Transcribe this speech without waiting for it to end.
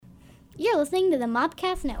You're listening to the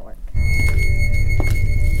Mobcast Network.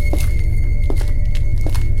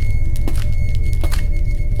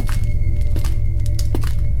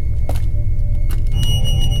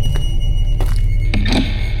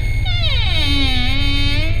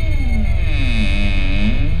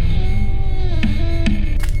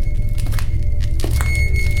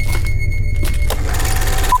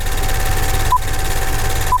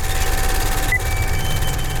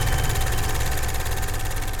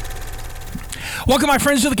 Welcome, my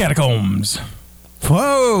friends, to the Catacombs.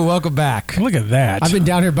 Whoa, welcome back. Look at that. I've been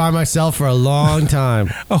down here by myself for a long time.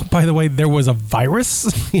 Oh, by the way, there was a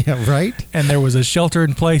virus. Yeah, right? And there was a shelter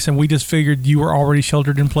in place, and we just figured you were already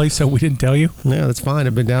sheltered in place, so we didn't tell you. No, that's fine.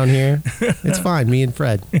 I've been down here. It's fine. Me and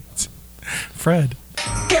Fred. Fred.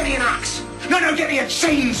 Get me an axe. No, get me a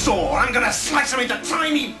chainsaw. I'm going to slice them into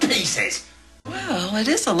tiny pieces. Well, it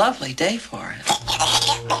is a lovely day for it.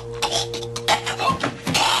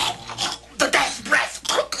 The death breath.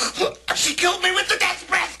 She killed me with the death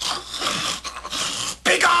breath.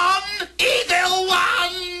 Begone, evil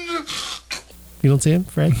one. You don't see him,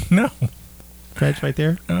 Fred? No. Fred's right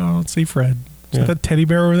there. Oh, let's see Fred. Is that the teddy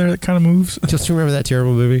bear over there that kind of moves? Just remember that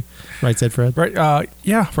terrible movie, Right Said Fred? Right,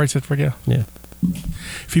 yeah, Right Said Fred, yeah. Yeah.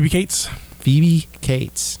 Phoebe Cates. Phoebe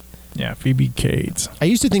Cates. Yeah, Phoebe Cates. I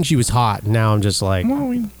used to think she was hot. Now I'm just like...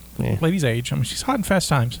 Well, lady's age. I mean, she's hot in Fast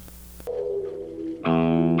Times.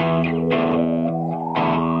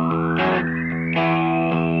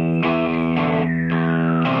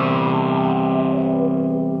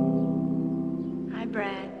 Hi,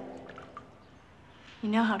 Brad. You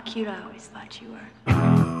know how cute I always thought you were.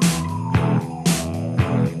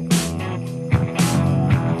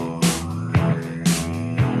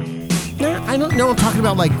 I don't know. I'm talking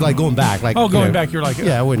about like going back. Like going back. You're like,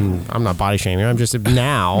 yeah. I wouldn't. I'm not body shaming her. I'm just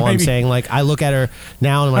now. I'm saying like I look at her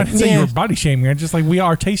now and I'm I like, didn't say you were body shaming her. Just like we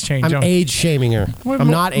are taste change. I'm age shaming her.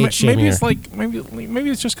 I'm not age shaming maybe her. It's like maybe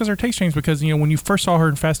it's just because her taste changed because when you first saw her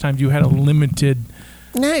in Fast Times, you had a limited.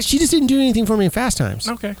 Nah, she just didn't do anything for me in Fast Times.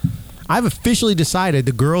 Okay. I've officially decided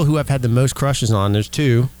the girl who I've had the most crushes on. There's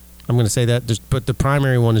two. I'm going to say that. But the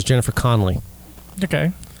primary one is Jennifer Connelly.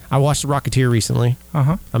 Okay. I watched The Rocketeer recently.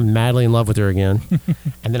 Uh-huh. I'm madly in love with her again.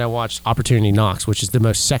 And then I watched Opportunity Knocks, which is the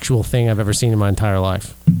most sexual thing I've ever seen in my entire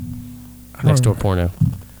life. Next door porno.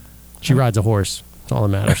 She rides a horse. That's all that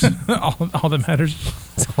matters. all that matters.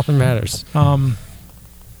 That's all that matters.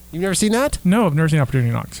 You've never seen that? No, I've never seen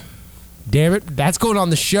Opportunity Knocks. Damn it, that's going on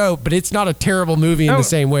the show, but it's not a terrible movie in the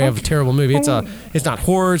same way of a terrible movie. It's not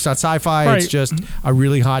horror, it's not sci-fi. Right. It's just a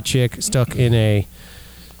really hot chick stuck in a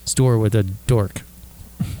store with a dork.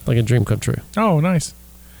 Like a dream come true. Oh, nice.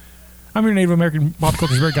 I'm your Native American pop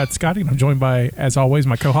culture spirit guide, Scotty, and I'm joined by, as always,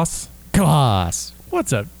 my co-hosts.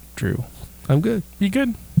 What's up, Drew? I'm good. You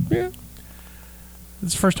good? Yeah. This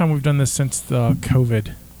is the first time we've done this since the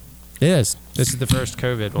COVID. It is. This is the first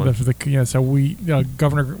COVID one. So we,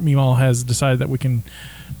 Governor Meemaw has decided that we can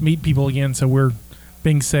meet people again, so we're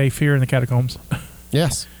being safe here in the Catacombs.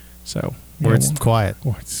 Yes. So where it's quiet.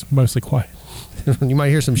 Or it's mostly quiet. You might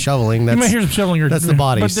hear some shoveling. You might hear some shoveling. That's the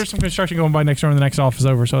bodies. But there's some construction going by next door when the next office is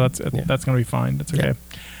over, so that's going to be fine. That's okay.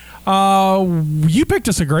 Yeah. You picked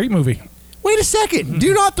us a great movie. Wait a second.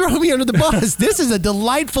 Do not throw me under the bus. This is a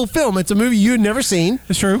delightful film. It's a movie you had never seen.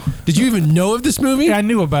 It's true. Did you even know of this movie? Yeah, I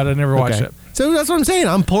knew about it. I never watched it. So that's what I'm saying.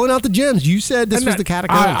 I'm pulling out the gems. You said this was the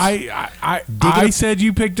Catacombs. I said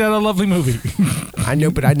you picked out a lovely movie. I know,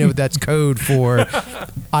 but I know that's code for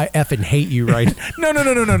I effing hate you, right?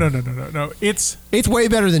 No. It's way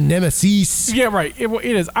better than Nemesis. Yeah, right. It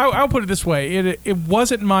is. I'll put it this way. It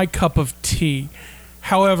wasn't my cup of tea.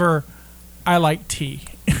 However, I like tea.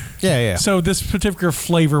 Yeah. So this particular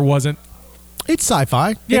flavor wasn't. It's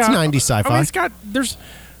sci-fi. Yeah, it's 90s sci-fi. I mean, it's got there's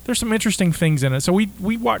some interesting things in it. So we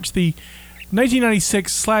watched the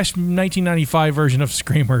 1996/1995 version of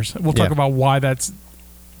Screamers. We'll talk about why that's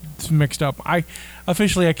mixed up. I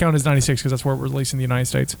count as 96 because that's where it was released in the United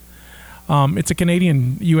States. It's a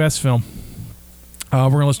Canadian-U.S. film. We're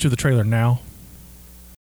gonna listen to the trailer now.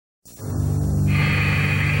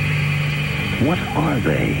 What are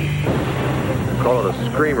they? Call it a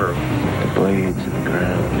screamer. The blades in the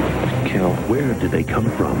ground to kill. Where do they come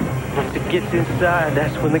from? Once it gets inside,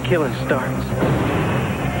 that's when the killing starts.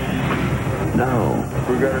 Now,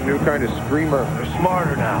 We got a new kind of screamer. They're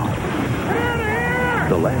smarter now.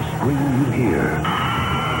 the last scream you hear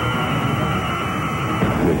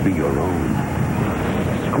will be your own.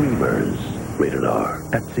 Screamers. Rated R.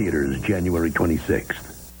 At theaters January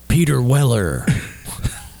 26th. Peter Weller.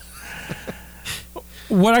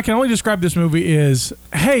 What I can only describe this movie is,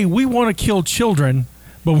 hey, we want to kill children,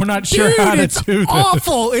 but we're not sure how to it's do this.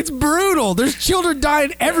 awful. It's brutal. There's children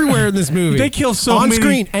dying everywhere in this movie. They kill so on many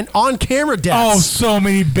screen and on camera Oh, deaths. so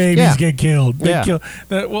many babies Yeah. get killed. They Yeah. kill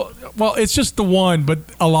that. Well, it's just the one, but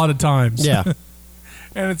a lot of times. Yeah.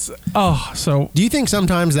 And it's so. Do you think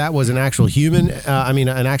sometimes that was an actual human?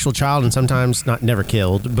 An actual child, and sometimes never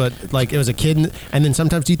killed, but like it was a kid, and then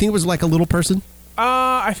sometimes do you think it was like a little person?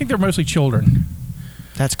 I think they're mostly children.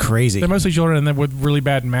 That's crazy. They're mostly children, and then with really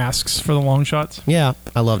bad masks for the long shots. Yeah,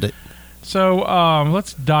 I loved it. So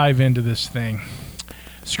let's dive into this thing.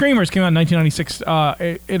 Screamers came out in 1996.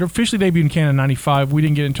 It officially debuted in Canada in 95. We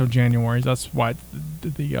didn't get it until January. That's why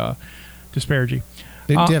the disparity.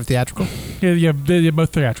 Did you have theatrical? Yeah, they did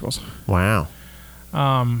both theatricals. Wow.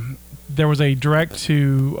 There was a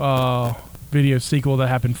direct-to-video sequel that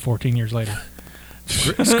happened 14 years later.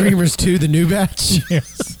 Screamers 2, the new batch.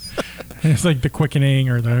 Yes. It's like the quickening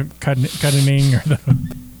or the cutting or the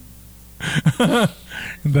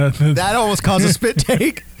That almost caused a spit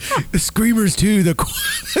take. The Screamers 2, the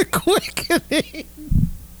quickening.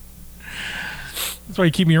 That's why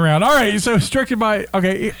you keep me around. All right, so directed by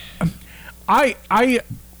I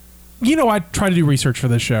try to do research for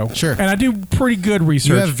this show. Sure. And I do pretty good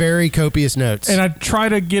research. You have very copious notes. And I try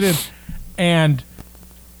to get it. And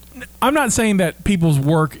I'm not saying that people's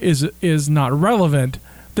work is not relevant.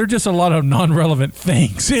 They're just a lot of non-relevant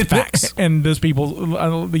things. Facts. And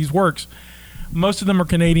these works. Most of them are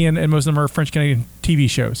Canadian, and most of them are French-Canadian TV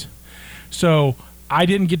shows. So I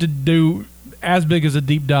didn't get to do as big as a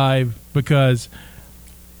deep dive because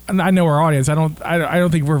I know our audience. I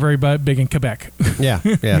don't think we're very big in Quebec. Yeah,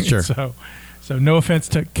 sure. So no offense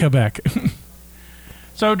to Quebec.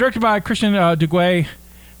 So directed by Christian Duguay,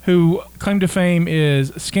 who claim to fame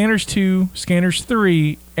is Scanners 2, Scanners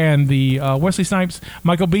 3, and the Wesley Snipes,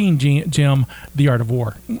 Michael Biehn Jim, The Art of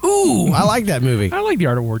War. Ooh, I like that movie. I like The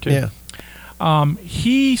Art of War too. Yeah.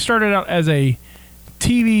 He started out as a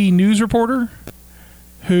TV news reporter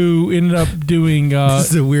who ended up doing... this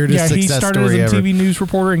is the weirdest he success started story as a ever. TV news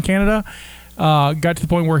reporter in Canada, got to the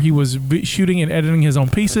point where he was shooting and editing his own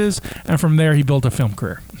pieces, and from there he built a film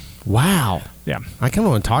career. Wow. Yeah. I kind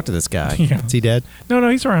of want to talk to this guy. Yeah. Is he dead? No,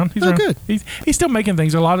 he's around. He's around. Good. He's still making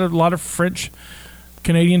things. A lot of French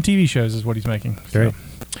Canadian TV shows is what he's making. Great. So.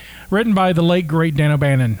 Written by the late great Dan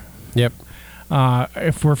O'Bannon. Yep.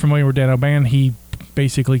 If we're familiar with Dan O'Bannon, he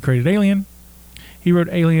basically created Alien. He wrote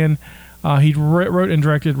Alien. He wrote and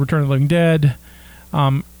directed Return of the Living Dead.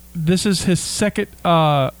 This is his second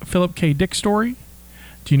Philip K. Dick story.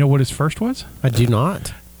 Do you know what his first was? I do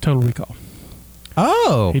not. Total Recall.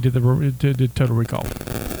 Oh. He did did Total Recall.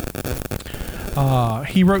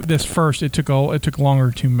 He wrote this first. It took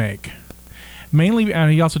longer to make. Mainly,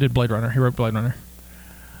 and he also did Blade Runner. He wrote Blade Runner.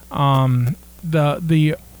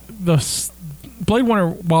 The Blade Runner,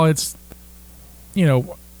 while it's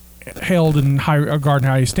held in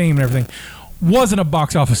high esteem and everything, wasn't a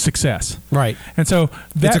box office success. Right. And so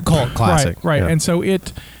it's a cult classic. Right. Yeah. And so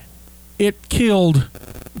it killed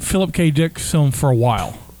Philip K. Dick's film for a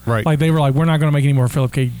while. Right. Like they were like, we're not going to make any more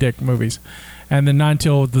Philip K. Dick movies. And then not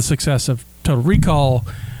until the success of Total Recall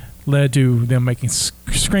led to them making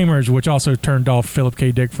Screamers, which also turned off Philip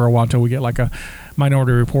K. Dick for a while until we get like a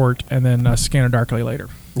Minority Report and then Scanner Darkly later.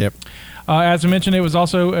 Yep. As I mentioned, it was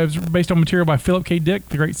based on material by Philip K. Dick,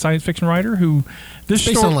 the great science fiction writer. Who this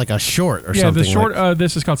based on like a short or something. Yeah, the short.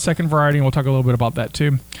 This is called Second Variety, and we'll talk a little bit about that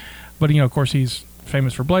too. But of course, he's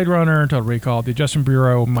famous for Blade Runner, Total Recall, The Adjustment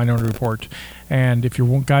Bureau, Minority Report, and if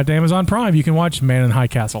you're got Amazon Prime, you can watch Man in the High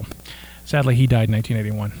Castle. Sadly, he died in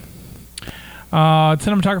 1981.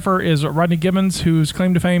 Cinematographer is Rodney Gibbons, whose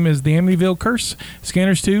claim to fame is The Amityville Curse,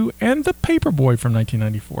 Scanners 2, and The Paperboy from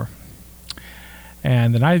 1994.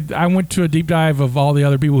 And then I went to a deep dive of all the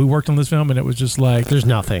other people who worked on this film, and it was just like there's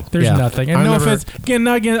nothing. There's nothing. And no offense, again,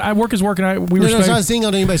 I work is work, and we respect. It's not seeing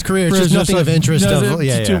on anybody's career. It's just nothing of interest.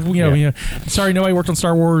 Sorry, nobody worked on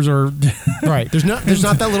Star Wars or right. There's not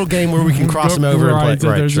that little game where we can cross them over and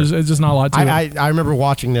play. Right, sure. It's just not a lot to it. I remember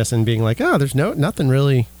watching this and being like, oh, there's nothing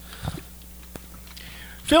really.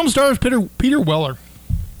 Film stars Peter Weller.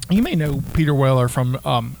 You may know Peter Weller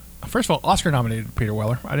from. First of all, Oscar-nominated Peter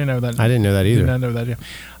Weller. I didn't know that. I didn't know that either. Did not know that. Yeah.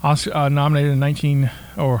 Oscar nominated in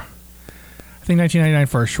 1999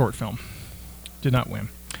 for a short film. Did not win.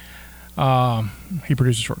 He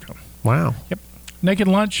produced a short film. Wow. Yep. Naked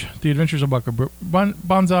Lunch, The Adventures of Buckaroo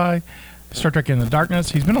Banzai, Star Trek Into the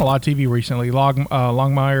Darkness. He's been on a lot of TV recently.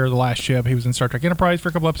 Longmire, The Last Ship. He was in Star Trek Enterprise for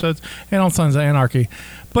a couple episodes, and on Sons of Anarchy.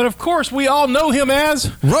 But of course, we all know him as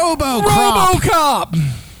RoboCop.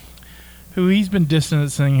 Who he's been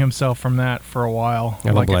distancing himself from that for a while.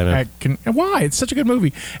 I don't blame him. Why? It's such a good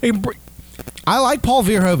movie. I like Paul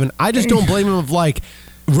Verhoeven. I just don't blame him of like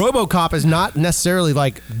RoboCop is not necessarily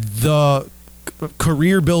like the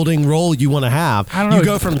career building role you want to have. I don't know. You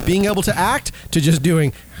go from being able to act to just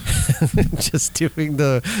doing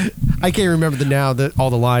the. I can't remember all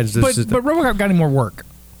the lines. But RoboCop got him more work.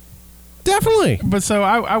 Definitely. But so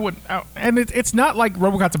I would, and it's not like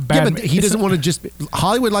RoboCop's a bad. Yeah, but he doesn't want to just.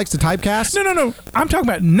 Hollywood likes to typecast. No. I'm talking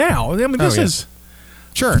about now. I mean, this is.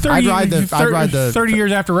 Sure, I'd ride the 30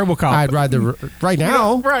 years after RoboCop. I'd ride the right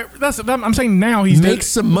now. Right, I'm saying now makes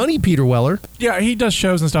some money, Peter Weller. Yeah, he does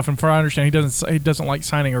shows and stuff, and from what I understand, he doesn't like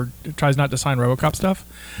signing or tries not to sign RoboCop stuff.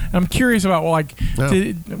 And I'm curious about was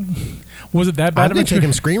it that bad? I'd take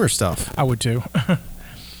him Screamer stuff. I would too.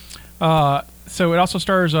 So it also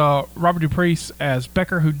stars Robert Dupree as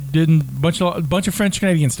Becker, who did a bunch of French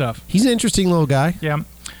Canadian stuff. He's an interesting little guy. Yeah.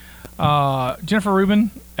 Jennifer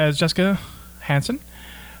Rubin as Jessica Hansen.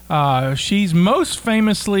 She's most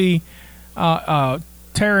famously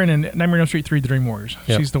Taryn in Nightmare on Elm Street 3: The Dream Warriors.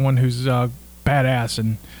 Yep. She's the one who's badass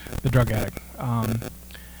and the drug addict.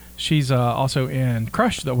 She's also in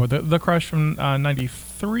Crush, the Crush from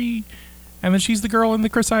 '93, and then she's the girl in the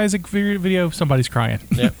Chris Isaak video Somebody's Crying,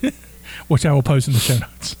 which I will post in the show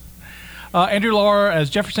notes. Andrew Laura as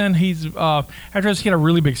Jefferson. He's after this, he had a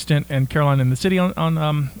really big stint in Caroline in the City on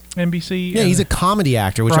NBC. Yeah, he's a comedy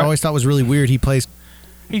actor, which I always thought was really weird. He plays.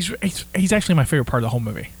 He's actually my favorite part of the whole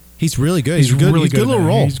movie. He's really good. He's good. He's good little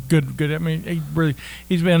role. He's good. I mean,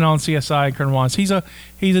 he's been on CSI and Colonel Wans. He's a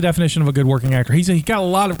definition of a good working actor. He got a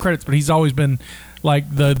lot of credits, but he's always been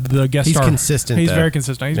like the guest star. He's consistent. He's very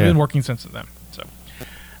consistent. He's been working since then. So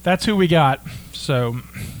that's who we got. So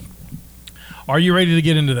are you ready to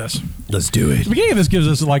get into this? Let's do it. The beginning of this gives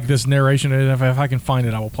us like this narration, and if I can find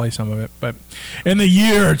it, I will play some of it. But in the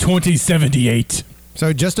year 2078,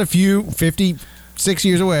 so just a few 56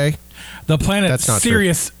 years away. The planet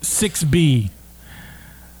Sirius 6B.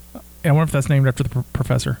 I wonder if that's named after the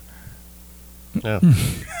professor. Yeah.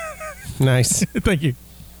 Nice. Thank you.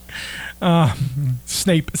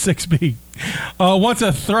 Snape 6B. Once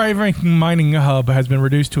a thriving mining hub has been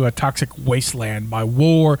reduced to a toxic wasteland by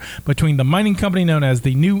war between the mining company known as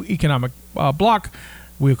the New Economic Bloc,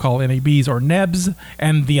 we'll call NEBs or NEBs,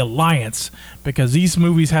 and the Alliance, because these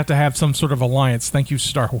movies have to have some sort of alliance. Thank you,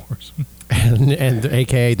 Star Wars. and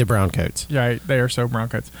AKA the Browncoats. Yeah, they are so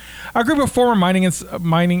Browncoats. A group of former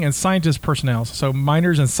mining and scientist personnel, so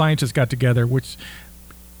miners and scientists got together, which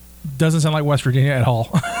doesn't sound like West Virginia at all.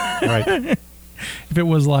 Right. If it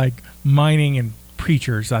was like mining and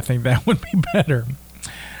preachers, I think that would be better.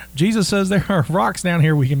 Jesus says there are rocks down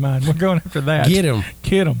here we can mine. We're going after that. Get them.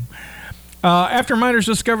 Get them. After miners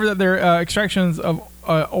discovered that their extractions of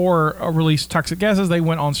ore released toxic gases, they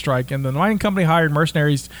went on strike, and the mining company hired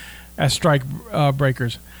mercenaries as strike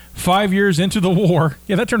breakers. 5 years into the war,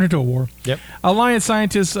 that turned into a war. Yep. Alliance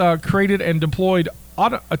scientists created and deployed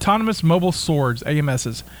autonomous mobile swords,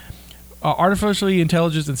 AMSs, artificially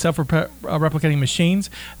intelligent and self-replicating machines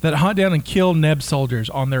that hunt down and kill NEB soldiers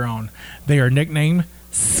on their own. They are nicknamed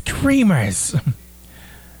Screamers.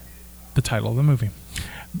 The title of the movie.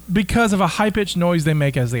 Because of a high-pitched noise they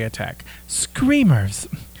make as they attack. Screamers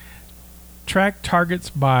track targets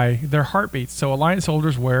by their heartbeats, so Alliance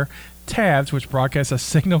soldiers wear tabs which broadcast a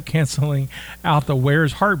signal canceling out the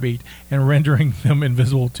wearer's heartbeat and rendering them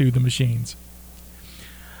invisible to the machines.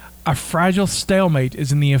 A fragile stalemate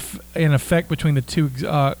is in effect between the two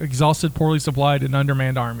exhausted, poorly supplied, and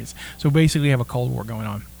undermanned armies. So basically you have a Cold War going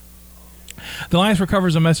on. The Alliance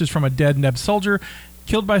recovers a message from a dead NEB soldier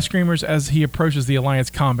killed by Screamers as he approaches the Alliance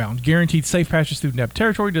compound, guaranteed safe passage through NEB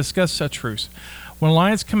territory to discuss a truce. When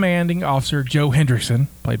Alliance Commanding Officer Joe Hendrickson,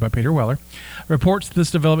 played by Peter Weller, reports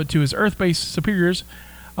this development to his Earth-based superiors,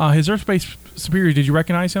 did you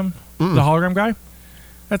recognize him? Mm-mm. The hologram guy?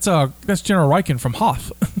 That's General Riken from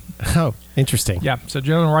Hoth. Oh, interesting. Yeah, so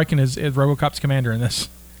General Riken is RoboCop's commander in this.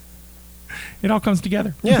 It all comes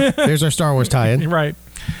together. Yeah, there's our Star Wars tie-in. Right.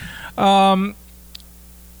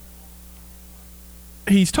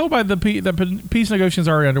 He's told by the peace negotiations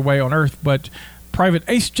are underway on Earth, but Private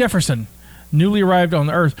Ace Jefferson, newly arrived on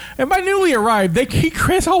the Earth, and by newly arrived,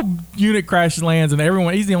 his whole unit crashes and lands, and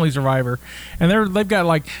he's the only survivor, and they've got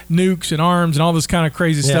like nukes and arms and all this kind of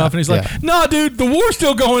crazy stuff, and he's like, "No, dude, the war's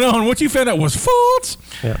still going on. What you found out was false."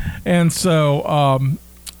 Yeah. And so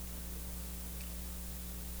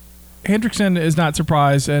Hendrickson is not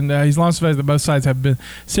surprised, and he's long surprised that both sides have been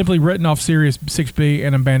simply written off Sirius 6B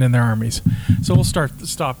and abandoned their armies. So we'll start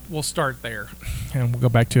there, and we'll go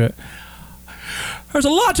back to it. There's a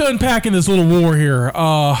lot to unpack in this little war here.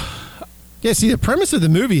 See, the premise of the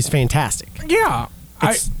movie is fantastic. Yeah.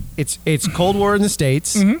 it's Cold War in the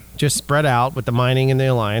States, just spread out with the mining and the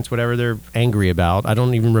alliance, whatever they're angry about. I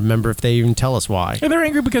don't even remember if they even tell us why. Yeah, they're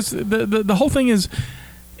angry because the whole thing is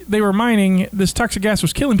they were mining. This toxic gas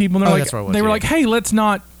was killing people. And they're that's what it was, they were like, hey, let's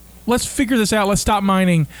figure this out. Let's stop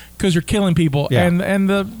mining because you're killing people. Yeah. And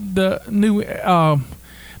the new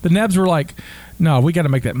the Nebs were like, no, we got to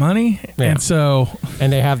make that money. Yeah.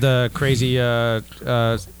 And they have the crazy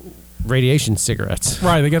radiation cigarettes.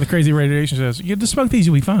 Right, they got the crazy radiation cells. You just smoke these,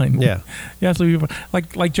 you'll be fine. Yeah. Yeah, so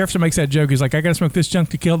like Jefferson makes that joke. He's like, I got to smoke this junk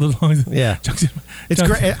to kill the lungs. Yeah. It's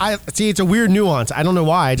great. It's a weird nuance. I don't know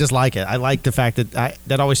why. I just like it. I like the fact that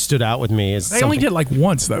that always stood out with me. They only did it like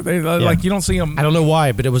once, though. Like, you don't see them. I don't know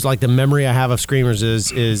why, but it was like the memory I have of Screamers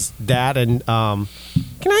is that and can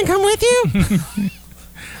I come with you?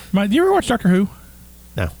 Do you ever watch Doctor Who?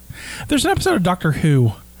 No. There's an episode of Doctor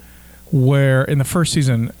Who where in the first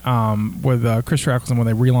season with Christopher Eccleston, when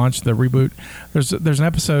they relaunched the reboot, there's an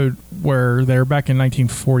episode where they're back in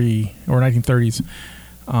 1940 or 1930s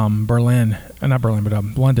Berlin, not Berlin, but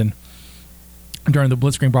London, during the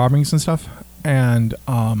Blitzkrieg bombings and stuff, and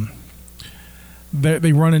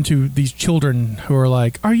they run into these children who are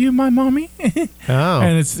like, "Are you my mommy?" Oh,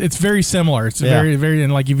 and it's very similar. It's very, very,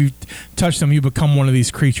 and like if you touch them, you become one of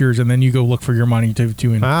these creatures, and then you go look for your money to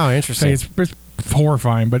and wow, interesting. It's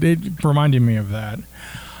horrifying, but it reminded me of that.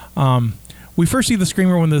 We first see the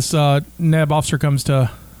screamer when this Neb officer comes to.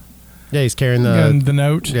 Yeah, he's carrying the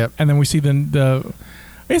note. Yep. And then we see the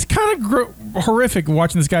it's kind of horrific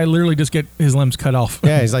watching this guy literally just get his limbs cut off.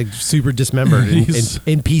 Yeah, he's like super dismembered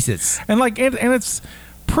in pieces. And it's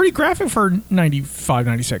pretty graphic for 95,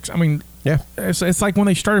 96. I mean, yeah, it's like when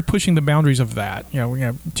they started pushing the boundaries of that.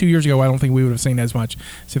 2 years ago, I don't think we would have seen as much.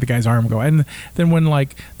 See the guy's arm go, and then when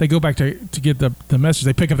like they go back to get the message,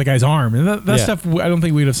 they pick up the guy's arm, and that stuff I don't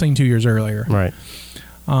think we'd have seen 2 years earlier. Right.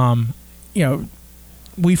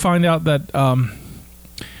 We find out that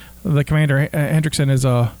the commander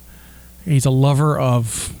Hendrickson he's a lover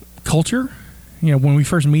of culture. When we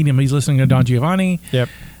first meet him, he's listening to Don Giovanni. Yep.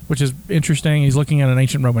 Which is interesting. He's looking at an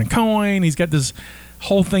ancient Roman coin. He's got this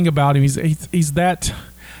whole thing about him. He's that.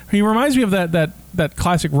 He reminds me of that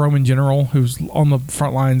classic Roman general who's on the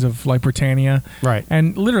front lines of like Britannia. Right.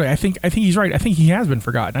 And literally, I think he's right. I think he has been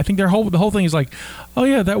forgotten. I think the whole thing is like, oh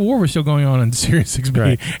yeah, that war was still going on in Sirius XB,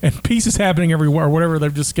 right. and peace is happening everywhere. Whatever,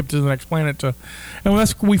 they've just skipped to the next planet and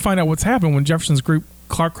we find out what's happened when Jefferson's group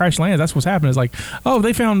crash lands. That's what's happened. Is like, oh,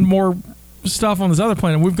 they found more stuff on this other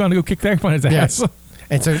planet. We've gone to go kick that planet's ass.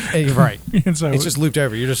 And so, right. And so it's just looped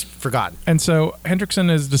over. You're just forgotten. And so Hendrickson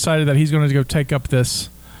has decided that he's going to go take up this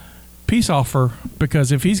peace offer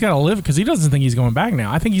because if he's got to live, because he doesn't think he's going back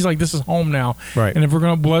now. I think he's like, this is home now. Right. And if we're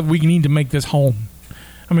going to, we need to make this home.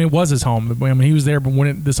 I mean, it was his home. I mean, he was there, but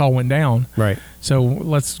when this all went down. Right. So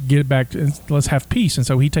let's get it back. Let's have peace. And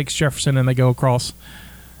so he takes Jefferson and they go across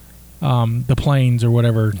the plains or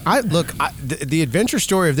whatever. The adventure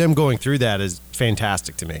story of them going through that is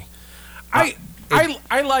fantastic to me. I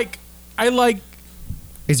like.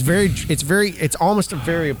 It's almost a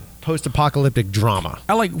very post-apocalyptic drama.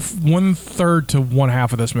 I like 1/3 to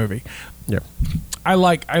 1/2 of this movie. Yeah. I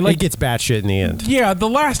like. It gets batshit in the end. Yeah, the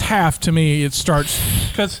last half to me it starts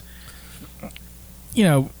because,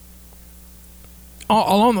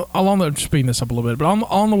 along the speeding this up a little bit, but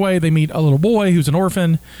on the way they meet a little boy who's an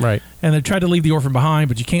orphan, right? And they try to leave the orphan behind,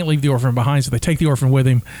 but you can't leave the orphan behind, so they take the orphan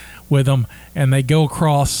with them, and they go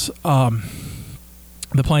across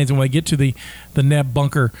the plains. And when they get to the Neb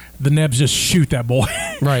bunker, the Nebs just shoot that boy,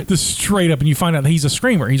 right? Just straight up, and you find out that he's a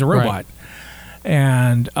screamer, he's a robot. Right.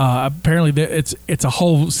 And apparently it's a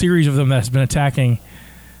whole series of them that's been attacking.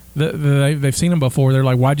 They've seen them before. They're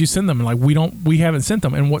like, "Why'd you send them?" And like, we haven't sent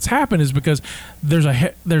them. And what's happened is because there's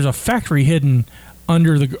a factory hidden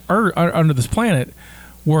under under this planet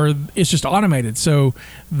where it's just automated. So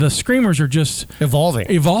the screamers are just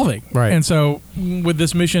evolving. Right. And so with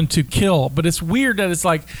this mission to kill, but it's weird that it's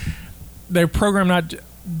like they're programmed not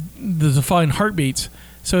to find heartbeats.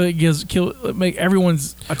 So it make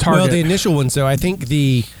everyone's a target. Well, the initial ones, though, I think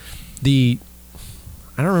the I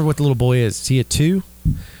don't remember what the little boy is. Is he a 2?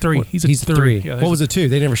 3. He's 3. Yeah, what was a 2?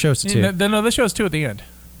 They never show us a 2. No, they show us 2 at the end.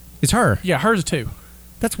 It's her. Yeah, hers a 2.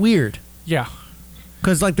 That's weird. Yeah,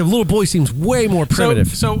 because like the little boy seems way more primitive.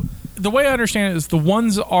 So the way I understand it is the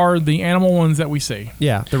ones are the animal ones that we see.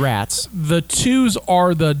 Yeah, the rats. The 2s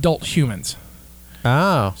are the adult humans.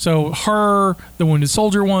 Oh. So her, the wounded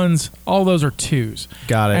soldier ones, all those are 2s.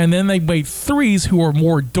 Got it. And then they made 3s who are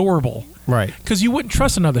more adorable. Right. Because you wouldn't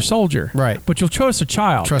trust another soldier. Right. But you'll trust a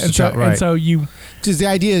child. Trust and a child, right. And so you... Because the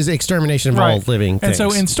idea is extermination of all living things.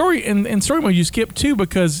 And so in story mode, you skip too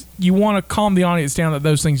because you want to calm the audience down that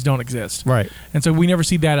those things don't exist. Right. And so we never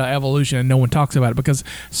see that evolution, and no one talks about it because,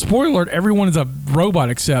 spoiler alert, everyone is a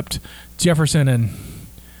robot except Jefferson and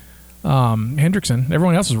Hendrickson.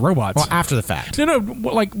 Everyone else is robots. Well, after the fact. No,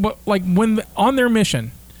 like when on their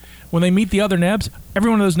mission, when they meet the other Nebs,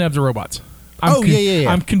 every one of those Nebs are robots.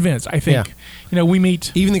 Yeah. I'm convinced. I think we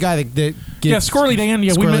meet even the guy that gets Squirrely Dan.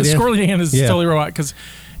 Yeah, we met Squirrely Dan is totally robot because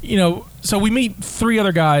so we meet three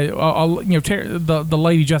other guys. The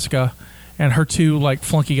lady Jessica and her two like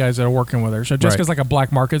flunky guys that are working with her. So Jessica's like a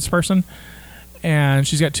black markets person. And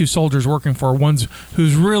she's got two soldiers working for her. One's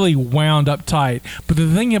who's really wound up tight. But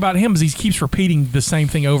the thing about him is he keeps repeating the same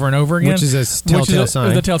thing over and over again. Which is a telltale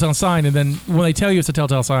sign. The telltale sign. And then when they tell you it's a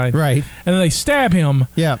telltale sign. Right. And then they stab him.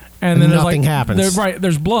 Yeah. And then nothing happens.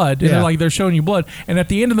 There's blood. And they're showing you blood. And at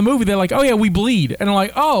the end of the movie, they're like, oh, yeah, we bleed. And I'm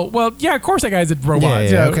like, oh, well, yeah, of course that guy's a robot.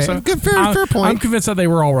 Yeah, okay. So Good, fair point. I'm convinced that they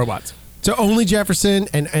were all robots. So only Jefferson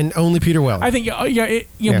and only Peter Weller. I think,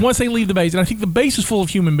 once they leave the base, and I think the base is full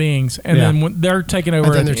of human beings, and then when they're taking over.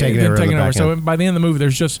 And then they're taking over. So by the end of the movie,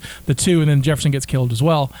 there's just the two, and then Jefferson gets killed as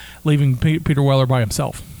well, leaving Peter Weller by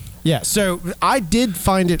himself. Yeah, so I did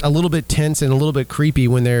find it a little bit tense and a little bit creepy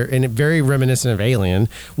when they're, and very reminiscent of Alien,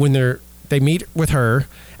 when they meet with her,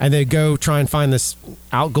 and they go try and find this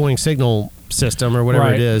outgoing signal system or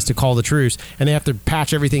whatever it is to call the truce, and they have to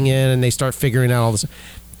patch everything in, and they start figuring out all this.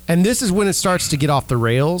 And this is when it starts to get off the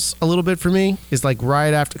rails a little bit for me. Is like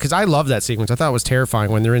right after, because I love that sequence. I thought it was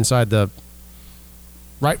terrifying when they're inside the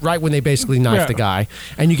right when they basically knife the guy,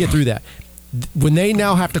 and you get through that. When they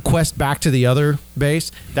now have to quest back to the other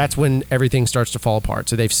base, that's when everything starts to fall apart.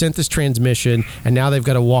 So they've sent this transmission, and now they've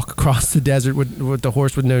got to walk across the desert with the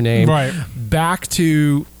horse with no name, back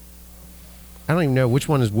to. I don't even know which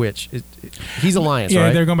one is which. He's Alliance, right?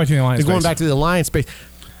 Yeah, they're going back to the Alliance. They're going back to the Alliance base.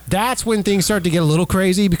 That's when things start to get a little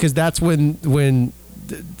crazy because that's when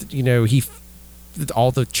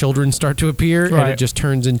all the children start to appear and it just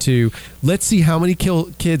turns into let's see how many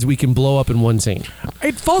kids we can blow up in one scene.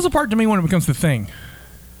 It falls apart to me when it becomes the Thing.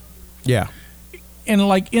 Yeah. And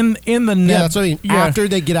like in the Neb, that's what I mean. After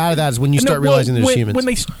they get out of that is when you start realizing there's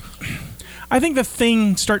humans. I think the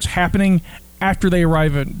Thing starts happening after they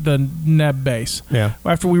arrive at the Neb base. Yeah.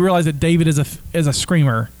 After we realize that David is a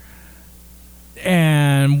screamer.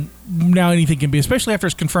 And now anything can be, especially after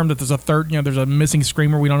it's confirmed that there's a third, there's a missing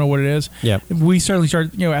screamer. We don't know what it is. Yeah. We certainly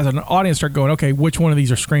start, as an audience, start going, okay, which one of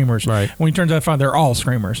these are screamers? Right. When it turns out to find they're all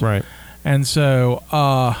screamers. Right. And so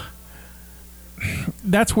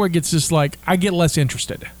that's where it gets just like, I get less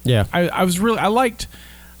interested. Yeah. I liked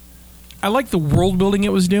the world building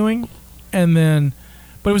it was doing,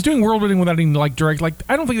 but it was doing world building without even direct.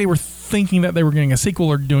 I don't think they were thinking that they were getting a sequel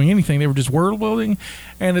or doing anything. They were just world building,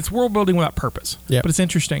 and it's world building without purpose. Yeah. But it's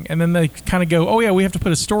interesting. And then they kind of go, oh yeah, we have to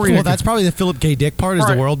put a story. Well, that's probably the Philip K. Dick part is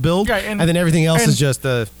the world build, and then everything else is just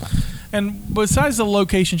the. And besides the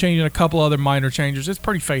location change and a couple other minor changes, it's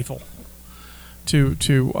pretty faithful to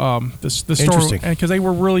the story. Interesting. And because they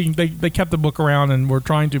were really they kept the book around and were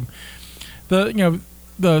trying to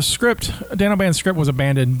the script, Dan O'Bannon's script was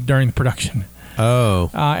abandoned during the production. Oh.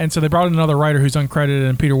 And so they brought in another writer who's uncredited,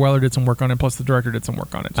 and Peter Weller did some work on it, plus the director did some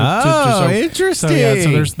work on it. Interesting.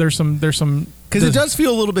 So there's some because it does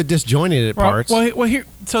feel a little bit disjointed at parts. Well, here,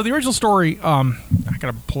 so the original story, I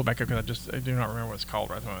gotta pull it back up because I do not remember what it's called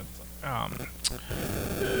right now.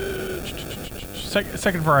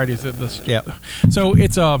 Second Variety is this. Yeah. So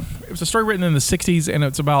it was a story written in the '60s, and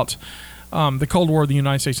it's about the Cold War of the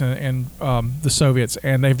United States and the Soviets,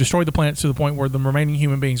 and they've destroyed the planet to the point where the remaining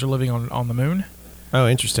human beings are living on the moon. Oh,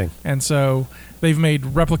 interesting. And so they've made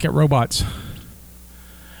replicant robots, and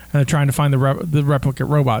they're trying to find the replicant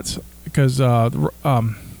robots because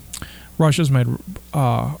Russia's made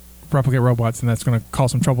replicant robots, and that's going to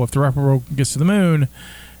cause some trouble if the replicant gets to the moon.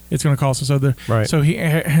 It's going to cause them. So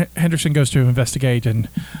Henderson goes to investigate and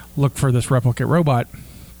look for this replicant robot,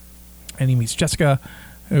 and he meets Jessica.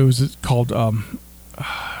 It was called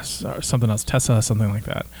something else, Tessa, something like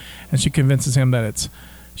that. And she convinces him that it's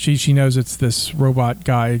she knows it's this robot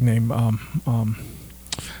guy named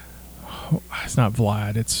it's not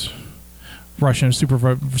Vlad, it's Russian, super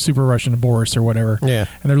Russian Boris or whatever. Yeah.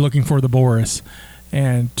 And they're looking for the Boris,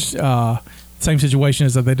 and same situation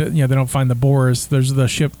is that they don't find the Boris. There's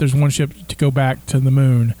one ship to go back to the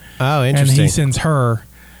moon. Oh, interesting. And he sends her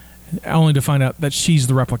only to find out that she's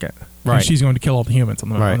the replicant. Right. And she's going to kill all the humans on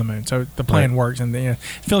the moon. So the plan works, and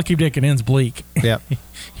Philip K. Dick ends bleak. Yeah.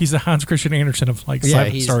 He's the Hans Christian Andersen of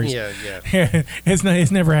sci-fi stories. Yeah.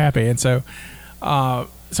 It's never happy, and so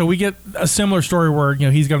so we get a similar story where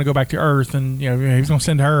he's going to go back to Earth, and he's going to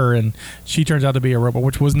send her, and she turns out to be a robot,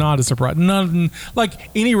 which was not a surprise. None, like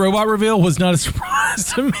any robot reveal was not a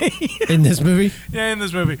surprise to me in this movie. Yeah, in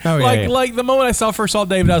this movie. Oh, yeah, like the moment I first saw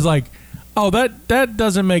David, I was like, oh, that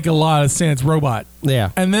doesn't make a lot of sense, robot.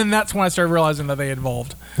 Yeah. And then that's when I started realizing that they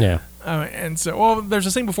evolved. Yeah. And so, there's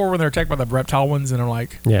a scene before when they're attacked by the reptile ones, and they're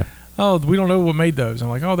like, yeah. Oh, we don't know what made those. I'm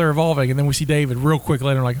like, oh, they're evolving. And then we see David real quick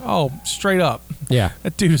later, like, oh, straight up. Yeah.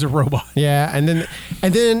 That dude is a robot. Yeah. And then,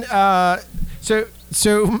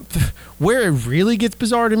 so where it really gets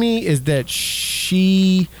bizarre to me is that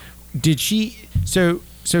so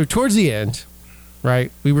towards the end,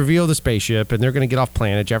 right, we reveal the spaceship and they're going to get off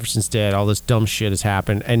planet. Jefferson's dead. All this dumb shit has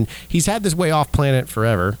happened. And he's had this way off planet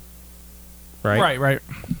forever. Right. Right.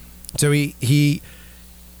 So he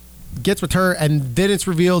gets with her, and then it's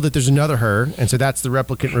revealed that there's another her, and so that's the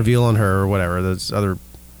replicant reveal on her or whatever, this other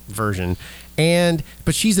version.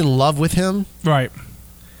 But she's in love with him. Right.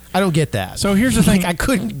 I don't get that. So here's the thing. I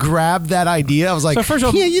couldn't grab that idea. I was like, so first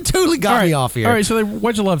off, yeah, you totally got me off here. All right, so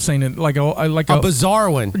what'd you love seeing it? Like a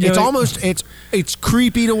bizarre one. Yeah, it's almost it's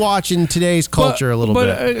creepy to watch in today's culture a little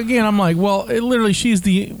bit. But again, I'm like, well, literally, she's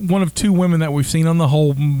the one of two women that we've seen on the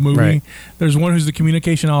whole movie. Right. There's one who's the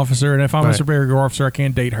communication officer, and if I'm a superior officer, I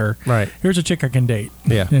can't date her. Right. Here's a chick I can date.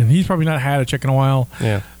 Yeah. And he's probably not had a chick in a while.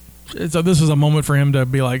 Yeah. So this is a moment for him to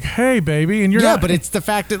be like, "Hey, baby," and you're not. But it's the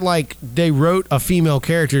fact that like they wrote a female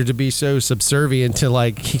character to be so subservient to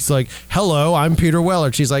like he's like, "Hello, I'm Peter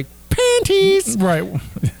Weller." She's like, "Panties." Right.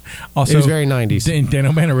 Also, it was very 90s. Dan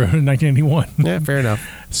O'Bannon wrote it in 1981. Yeah, fair enough.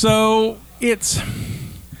 So it's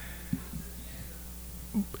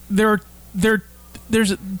there's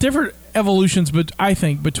different evolutions, but I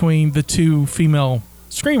think between the two female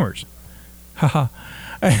screamers, haha,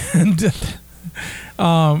 and that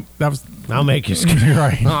was I'll make you scream.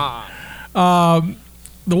 Right.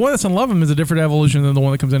 The one that's in love him is a different evolution than the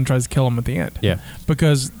one that comes in and tries to kill him at the end. Yeah,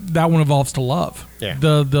 because that one evolves to love. Yeah,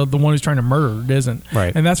 the one who's trying to murder isn't.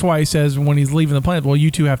 Right, and that's why he says when he's leaving the planet, well, you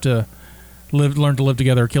two have to learn to live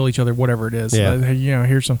together, or kill each other, whatever it is. Yeah.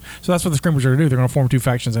 Here's some. So that's what the Screamers are going to do. They're going to form two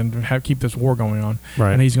factions and keep this war going on.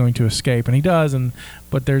 Right. And he's going to escape, and he does.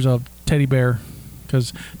 But there's a teddy bear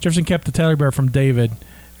because Jefferson kept the teddy bear from David,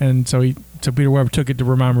 and so Peter Weber took it to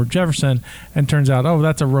remember Jefferson, and turns out, oh,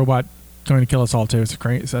 that's a robot going to kill us all too.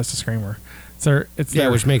 That's the Screamer.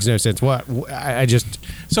 Which makes no sense. What I just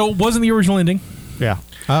so it wasn't the original ending. Yeah.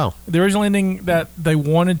 Oh. The original ending that they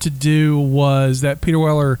wanted to do was that Peter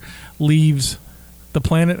Weller leaves the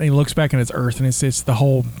planet and he looks back and it's Earth, and it's the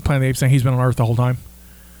whole Planet of the Apes saying he's been on Earth the whole time.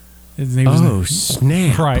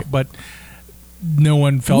 Snap! Right, but no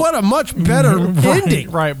one felt what a much better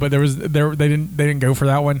ending. Right, but they didn't go for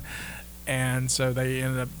that one, and so they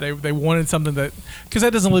ended up they wanted something that because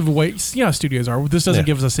that doesn't live away. Studios are. This doesn't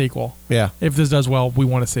give us a sequel. Yeah. If this does well, we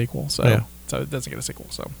want a sequel. So yeah. It doesn't get a sequel.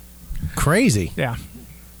 So crazy. Yeah.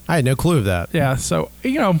 I had no clue of that. Yeah. So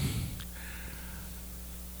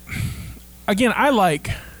again, I like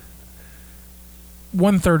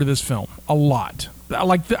 1/3 of this film a lot.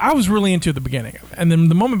 I was really into it at the beginning, and then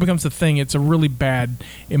the moment it becomes the Thing, it's a really bad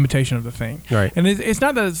imitation of the Thing. Right. And it's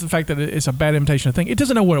not that it's the fact that it's a bad imitation of the Thing. It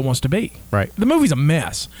doesn't know what it wants to be. Right. The movie's a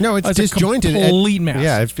mess. No, it's disjointed. A complete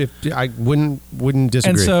mess. Yeah, I wouldn't disagree.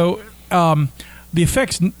 And so the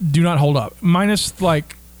effects do not hold up. Minus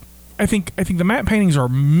I think the matte paintings are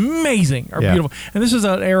amazing, beautiful. And this is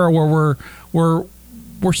an era where we're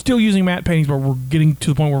still using matte paintings, but we're getting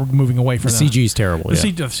to the point where we're moving away from the CG is terrible. The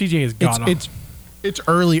CG is god awful. It's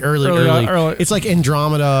early. It's like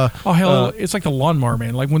Andromeda. Oh hell! It's like the Lawnmower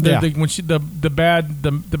Man. Like when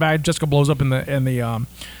the bad Jessica blows up in the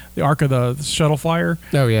arc of the shuttle flyer.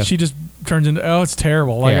 Oh yeah. She just turns into it's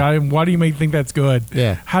terrible. Like why do you think that's good?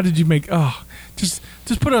 Yeah. How did you make just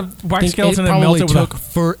put a wax skeleton and melt it? Took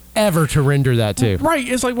forever to render that too. Right.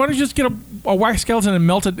 It's like why don't you just get a wax skeleton and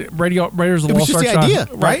melt it? Raiders of the Lost Ark. It was just the idea,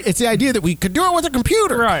 right? It's the idea that we could do it with a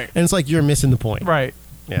computer, right? And it's like you're missing the point, right?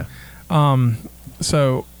 Yeah.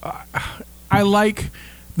 So I like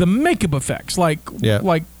the makeup effects, like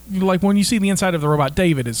when you see the inside of the robot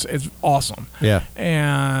David is awesome. Yeah,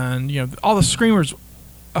 and all the Screamers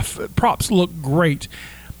props look great.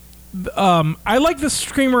 I like the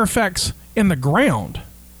Screamer effects in the ground.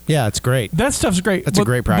 Yeah, it's great. That stuff's great. That's a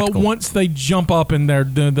great practical. But once they jump up in there,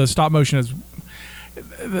 the stop motion is.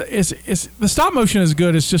 The stop motion is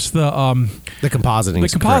good. It's just the compositing.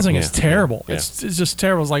 The compositing is terrible. Yeah. It's just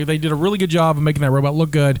terrible. It's like they did a really good job of making that robot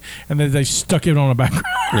look good, and then they stuck it on a background.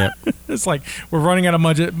 Yeah. It's like we're running out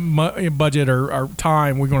of budget or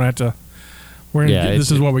time. We're going to have to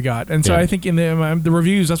This is what we got. And so yeah. I think in the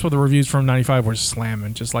reviews, that's what the reviews from 95 were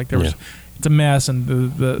slamming. Just like there was, it's a mess.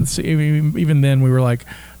 And even then we were like,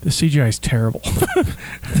 the CGI is terrible.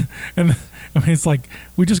 And I mean, it's like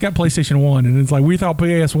we just got PlayStation 1, and it's like we thought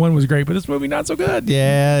PS1 was great, but this movie not so good.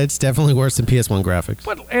 Yeah, it's definitely worse than PS1 graphics.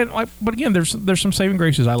 But again, there's some saving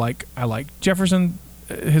graces. I like Jefferson.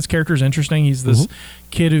 His character is interesting. He's this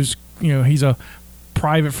kid who's he's a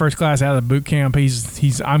private first class out of the boot camp.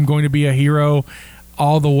 He's I'm going to be a hero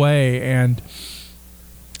all the way, and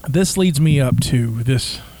this leads me up to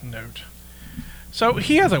this note. So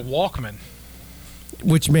he has a Walkman,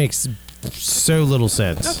 which makes so little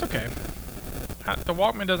sense. That's okay. The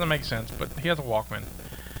Walkman doesn't make sense, but he has a Walkman.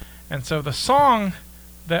 And so the song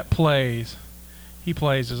that he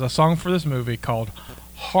plays is a song for this movie called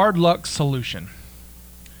Hard Luck Solution.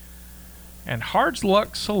 And Hard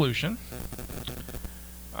Luck Solution,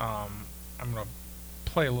 I'm going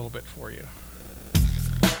to play a little bit for you.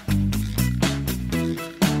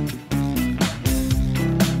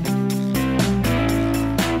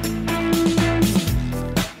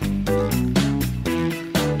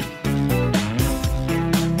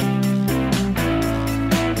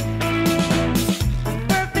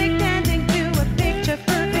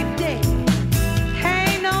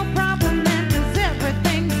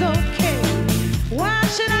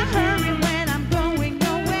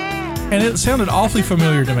 And it sounded awfully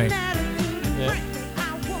familiar to me. Yeah.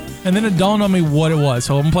 And then it dawned on me what it was.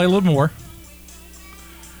 So I'm going to play a little more.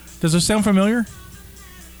 Does it sound familiar?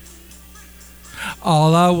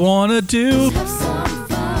 All I want to do...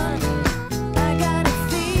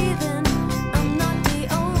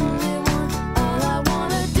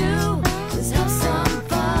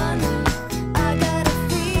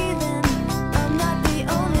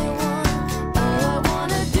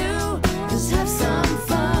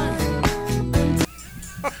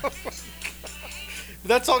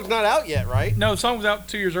 That song's not out yet, right? No, the song was out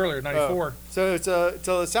 2 years earlier, 94. So it's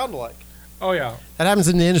a sound-alike. Oh, yeah. That happens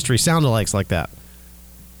in the industry, sound-alikes like that.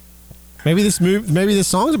 Maybe this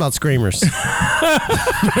song's about screamers. Maybe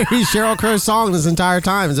Sheryl Crow's song this entire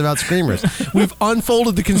time is about screamers. We've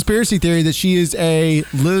unfolded the conspiracy theory that she is a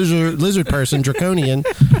lizard person, draconian,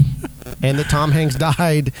 and that Tom Hanks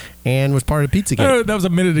died and was part of Pizzagate. That was a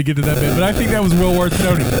minute to get to that bit, but I think that was well worth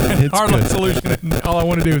noting. Hard Luck Solution. And all I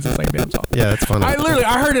want to do is the same damn song. Yeah, that's funny. I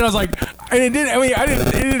heard it. I was like, and it didn't. I mean,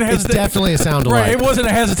 it didn't hesitate. It's definitely a sound alike. Right. It wasn't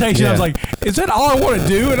a hesitation. Yeah. I was like, is that all I want to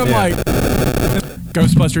do? And I'm like,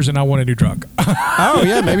 Ghostbusters, and I want to do drunk. Oh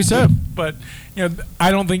yeah, maybe so. But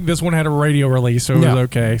I don't think this one had a radio release, so it was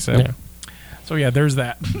okay. So yeah, there's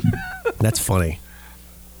that. That's funny.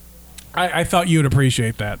 I thought you would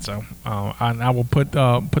appreciate that, so I will put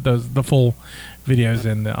the full videos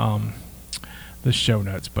in the show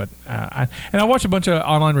notes. But I watched a bunch of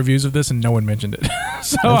online reviews of this, and no one mentioned it.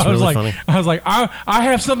 So that's really funny. I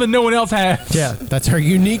have something no one else has. Yeah, that's our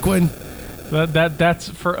unique one. That's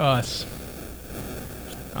for us.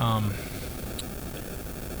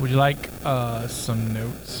 Would you like some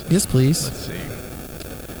notes? Yes, please. Let's see.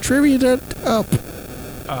 Trivia up.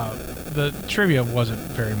 The trivia wasn't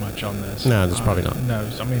very much on this. No, there's probably not. No,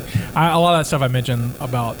 I mean, a lot of that stuff I mentioned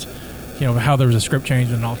about, how there was a script change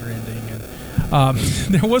and an alternate ending, and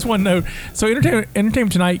there was one note. So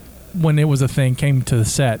Entertainment Tonight, when it was a thing, came to the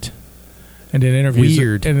set and did interviews.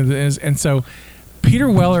 Weird. And so Peter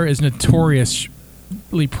Weller is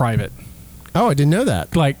notoriously private. Oh, I didn't know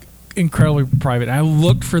that. Like incredibly private. And I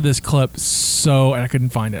looked for this clip and I couldn't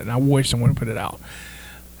find it, and I wish someone would put it out.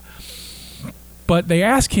 But they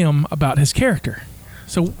ask him about his character.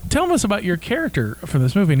 So tell us about your character for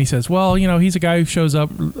this movie. And he says, well, he's a guy who shows up,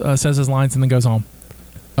 says his lines, and then goes home.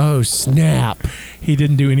 Oh, snap. He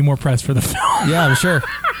didn't do any more press for the film. Yeah, I'm sure.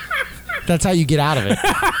 That's how you get out of it.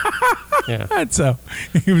 Yeah. And so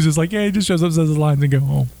he was just like, he just shows up, says his lines, and go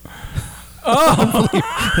home. Oh,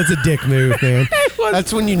 that's a dick move, man.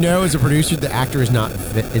 That's when you know, as a producer, the actor is not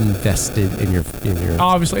invested in your.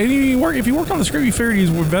 Obviously, and if he worked on the script, you figured he was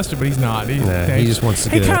invested, but he's not. He just wants to.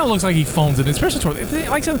 He kind of looks like he phones it, especially toward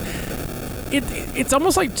like I said. It's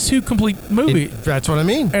almost like two complete movies. That's what I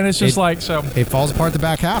mean. And it's just it falls apart the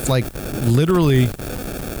back half, like literally.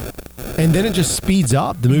 And then it just speeds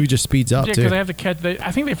up. The movie just speeds up, too. Because they have to catch.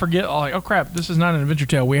 I think they forget. Like, oh crap! This is not an adventure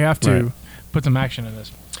tale. We have to put some action in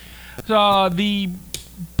this. So the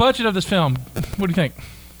budget of this film, what do you think?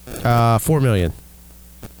 $4 million.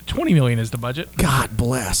 $20 million is the budget. God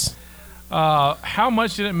bless. How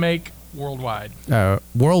much did it make worldwide?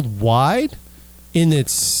 Worldwide, in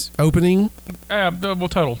its opening. Well,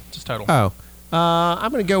 total, just total. Oh,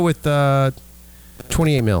 I'm gonna go with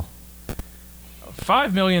 $28 mil.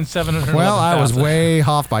 $5,711,000. Well, I was way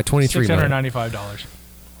off by 23 million. $695.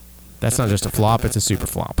 That's not just a flop; it's a super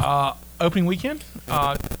flop. Opening weekend,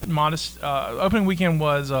 modest. Opening weekend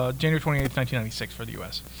was January 28th, 1996 for the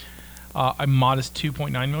U.S. A modest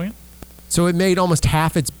 2.9 million. So it made almost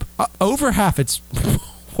over half its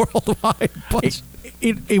worldwide budget.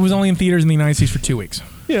 It was only in theaters in the United States for 2 weeks.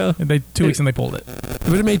 Yeah, 2 weeks and they pulled it.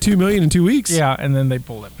 But it made $2 million in 2 weeks. Yeah, and then they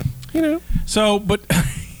pulled it. You know. So, but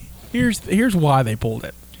here's why they pulled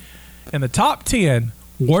it. In the top 10,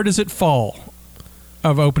 where does it fall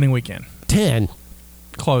of opening weekend? 10.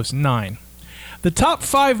 Close, 9. The top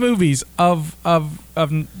 5 movies of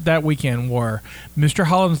that weekend were Mr.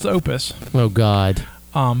 Holland's Opus. Oh God.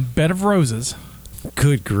 Bed of Roses.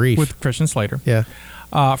 Good grief. With Christian Slater. Yeah.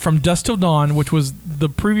 From Dusk Till Dawn, which was the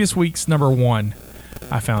previous week's number 1,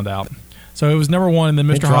 I found out. So it was number 1, and then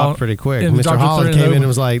Mr. Holland dropped pretty quick. Mr. Holland came in and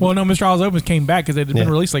was like, well, no, Mr. Holland's Opus came back because it had been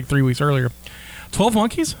released like 3 weeks earlier. 12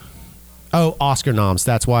 Monkeys. Oh, Oscar noms.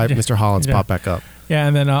 That's why Mr. Holland's popped back up. Yeah,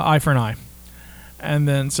 and then Eye for an Eye, and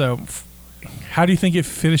then so. How do you think it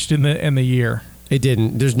finished in the year? It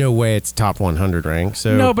didn't. There's no way it's top 100 rank.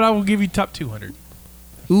 So no, but I will give you top 200.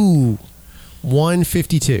 Ooh,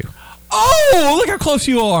 152. Oh, look how close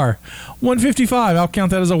you are. 155. I'll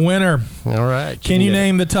count that as a winner. All right. Can you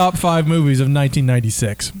name the top 5 movies of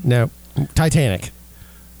 1996? No. Titanic.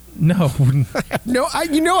 No. No, I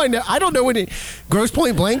know. I don't know when Grosse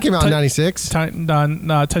Point Blank came out in 96.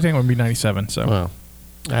 Titanic would be 97. So. Well,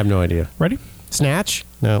 I have no idea. Ready? Snatch?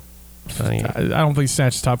 No. I don't think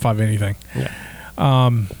Snatch is top 5 anything. Yeah.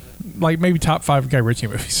 Like maybe top 5 Guy Ritchie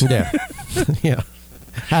movies. Yeah. Yeah.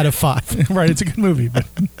 Out of 5. Right. It's a good movie, but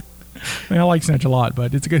I like Snatch a lot,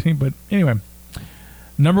 but it's a good thing. But anyway,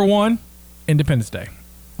 number 1, Independence Day.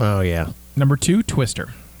 Oh yeah. Number 2,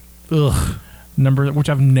 Twister. Ugh. Which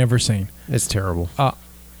I've never seen. It's terrible.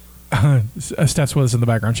 Steph's with us in the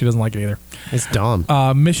background. She doesn't like it either. It's dumb.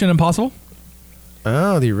 Mission Impossible.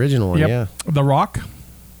 Oh, the original one. Yep. Yeah. The Rock.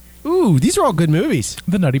 Ooh, these are all good movies.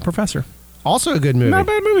 The Nutty Professor. Also a good movie. Not a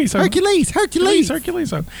bad movie. So Hercules.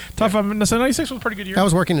 So top 5. So 96 was a pretty good year. I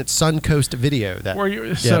was working at Suncoast Video. Were you?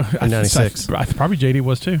 In So 96. Probably JD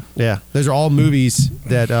was too. Yeah, those are all movies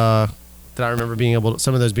that I remember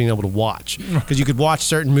some of those being able to watch, because you could watch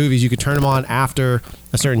certain movies. You could turn them on after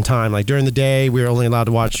a certain time. Like during the day, we were only allowed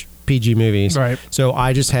to watch PG movies. Right. So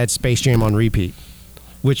I just had Space Jam on repeat,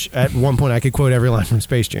 which at one point I could quote every line from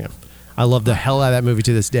Space Jam. I love the hell out of that movie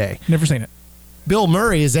to this day. Never seen it. Bill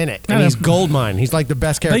Murray is in it, and he's goldmine. He's like the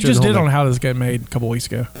best character. They just in the did whole on How This Got Made a couple weeks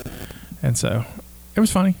ago, and so it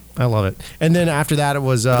was funny. I love it. And then after that, it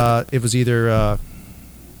was either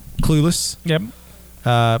Clueless. Yep.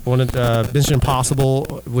 Mission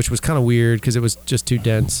Impossible, which was kind of weird because it was just too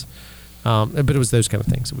dense. But it was those kind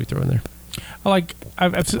of things that we throw in there.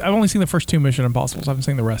 I've only seen the first 2 Mission Impossibles. I haven't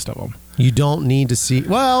seen the rest of them. You don't need to see.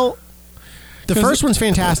 Well, the first one's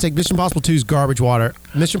fantastic. Mission Impossible 2 is garbage water.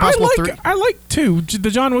 Mission Impossible 3. I like 2. The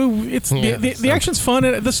John Woo. It's the action's fun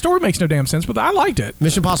and the story makes no damn sense, but I liked it.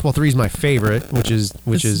 Mission Impossible 3 is my favorite, which is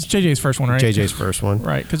JJ's first one, right? JJ's first one,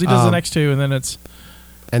 right? Because he does the next 2, and then it's.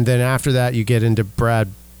 And then after that, you get into Brad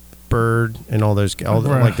Bird and all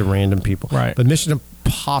like the random people. Right. But Mission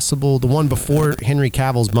Impossible, the one before Henry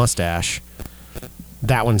Cavill's mustache,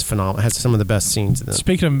 that one's phenomenal. It has some of the best scenes in it.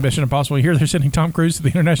 Speaking of Mission Impossible, you hear they're sending Tom Cruise to the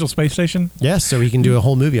International Space Station? Yes, so he can do a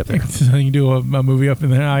whole movie up there. So he can do a movie up in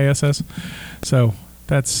the ISS. So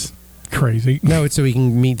that's crazy. No, it's so he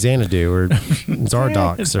can meet Xanadu or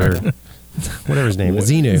Zardox or whatever his name is.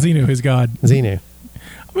 Xenu. Xenu, his god. Xenu.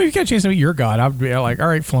 I mean, if you got a chance to meet your god, I'd be like, all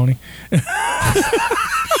right, Filoni.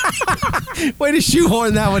 Way to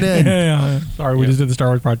shoehorn that one in. Yeah. Sorry, we just did the Star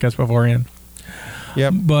Wars podcast beforehand.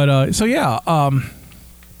 Yep. But, so yeah.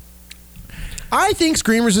 I think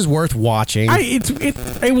Screamers is worth watching.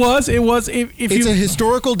 It was. It's a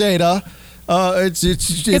historical data. It's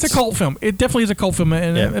a cult film. It definitely is a cult film,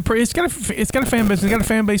 and it's got a fan base. It's got a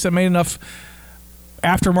fan base that made enough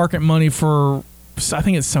aftermarket money for. I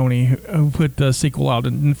think it's Sony who put the sequel out,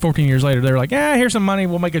 and 14 years later they're like, here's some money,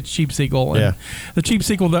 we'll make a cheap sequel. And the cheap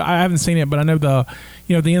sequel that I haven't seen it, but I know at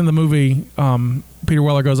the end of the movie, Peter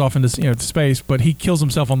Weller goes off into to space, but he kills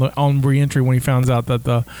himself on re-entry when he finds out that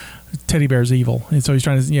the teddy bear's evil, and so he's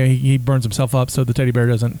trying to he burns himself up so the teddy bear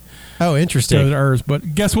doesn't. Oh, interesting. Go to Earth,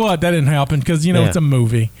 but guess what? That didn't happen because it's a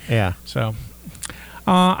movie. Yeah. So,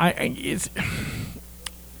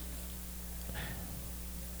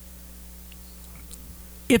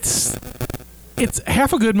 It's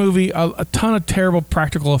half a good movie, a ton of terrible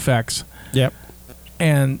practical effects. Yep.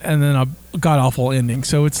 And then a god awful ending.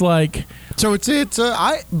 So it's like. But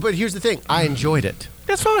here's the thing. I enjoyed it.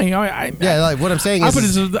 That's fine. Like what I'm saying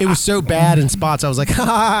is, it was so bad in spots. I was like,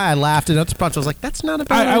 I laughed. In other spots, I was like, that's not a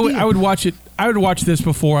bad idea. I would watch it. I would watch this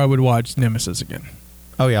before I would watch Nemesis again.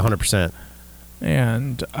 Oh yeah, 100%.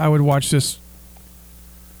 And I would watch this.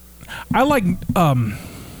 I like.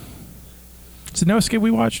 Is it No Escape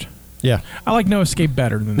we watched? Yeah, I like No Escape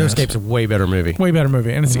better than No this. Escape's a way better movie. Way better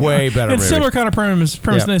movie, and it's way better. It's movie. similar kind of premise.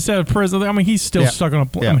 Instead of prison, I mean, he's still stuck on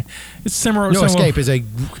a. I mean, it's similar. No Escape is a.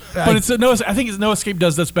 But it's no. I think it's No Escape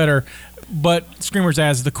does this better, but Screamers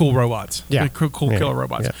has the cool robots. Yeah, the cool killer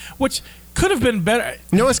robots, which could have been better.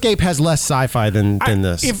 No Escape has less sci-fi than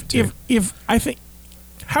this. If I think,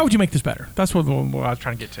 how would you make this better? That's what I was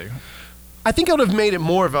trying to get to. I think I would have made it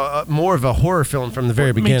more of a horror film from the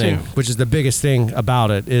very beginning, which is the biggest thing about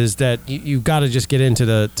it. Is that you've got to just get into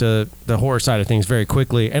the horror side of things very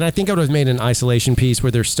quickly. And I think I would have made an isolation piece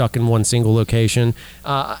where they're stuck in one single location.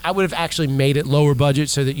 I would have actually made it lower budget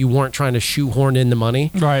so that you weren't trying to shoehorn in the money.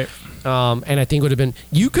 Right. And I think it would have been,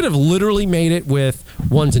 you could have literally made it with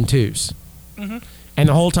 1s and 2s. Mm-hmm. And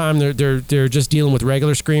the whole time they're just dealing with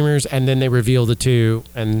regular screamers, and then they reveal the 2,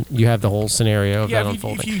 and you have the whole scenario of that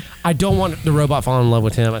unfolding. I don't want the robot falling in love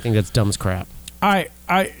with him. I think that's dumb as crap. I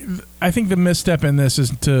think the misstep in this is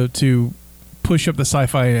to push up the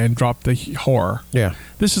sci-fi and drop the horror. Yeah.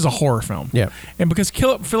 This is a horror film. Yeah. And because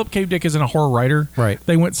Philip K. Dick isn't a horror writer, right,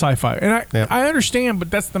 they went sci-fi. And I understand,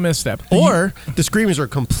 but that's the misstep. Or the screamers are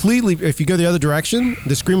completely, if you go the other direction,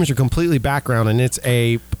 the screamers are completely background, and it's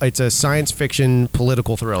a science fiction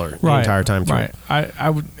political thriller the entire time through. Right.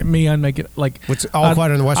 I'd make it like what's all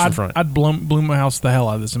quiet on the Western Front. I'd bloom house the hell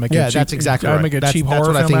out of this and make it cheap. That's exactly right. I'd make a cheap horror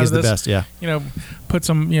film. That's what I think is the best. Yeah. Put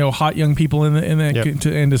some hot young people in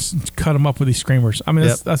and just cut them up with these screamers. I mean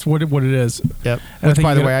that's what it is. Yep.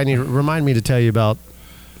 Which, by the way, I need to remind me to tell you about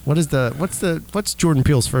what's Jordan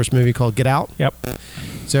Peele's first movie called? Get Out. Yep.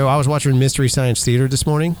 So I was watching Mystery Science Theater this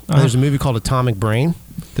morning. And there's a movie called Atomic Brain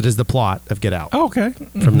that is the plot of Get Out. Oh, okay.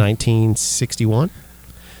 From 1961.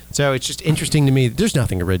 So it's just interesting to me. There's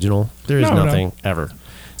nothing original. There is nothing ever.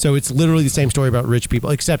 So it's literally the same story about rich people,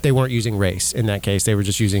 except they weren't using race in that case. They were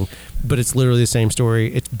just using, but it's literally the same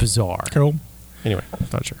story. It's bizarre. Cool. Anyway,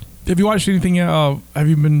 not sure. Have you watched anything? Have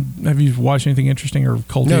you watched anything interesting or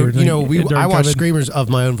culty? No, or I watched Screamers of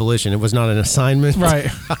my own volition. It was not an assignment. Right.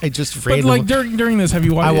 I just But like during this, have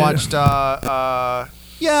you watched? I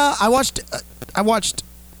watched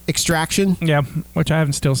Extraction. Yeah, which I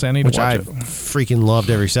haven't still seen. I freaking loved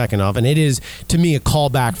every second of, and it is to me a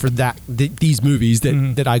callback for these movies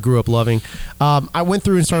that I grew up loving. I went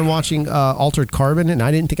through and started watching Altered Carbon, and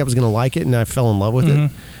I didn't think I was going to like it, and I fell in love with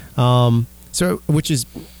it. So, which is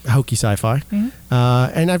hokey sci-fi,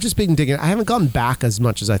 and I've just been digging. I haven't gone back as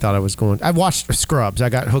much as I thought I was going. I watched Scrubs. I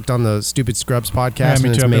got hooked on the stupid Scrubs podcast. Yeah, me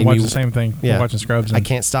and too. I've been watching the same thing. Yeah, watching Scrubs. I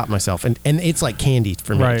can't stop myself, and it's like candy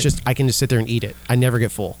for me. Right. It's just I can just sit there and eat it. I never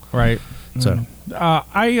get full. Right. So,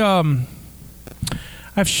 I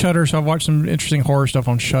have Shudder, so I've watched some interesting horror stuff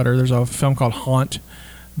on Shudder. There's a film called Haunt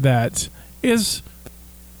that is.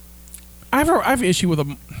 I have issue with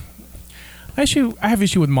a. I have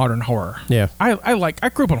issue with modern horror. Yeah, I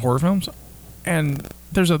grew up on horror films, and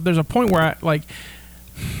there's a point where I like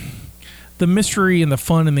the mystery and the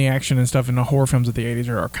fun and the action and stuff in the horror films of the 80s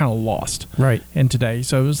are kind of lost right in today.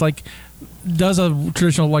 So it was like, does a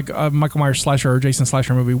traditional like a Michael Myers slasher or Jason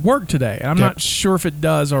slasher movie work today? And I'm not sure if it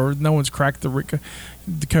does, or no one's cracked the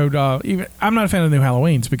code. Even I'm not a fan of the new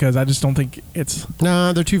Halloweens because I just don't think it's.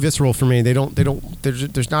 No, they're too visceral for me. They don't.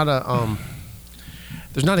 There's not a.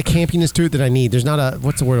 There's not a campiness to it that I need. There's not a,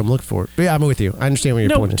 what's the word I'm looking for? But yeah, I'm with you. I understand what your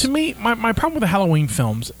point is. To me, my problem with the Halloween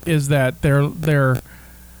films is that they're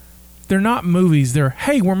not movies. They're,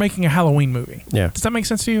 hey, we're making a Halloween movie. Yeah. Does that make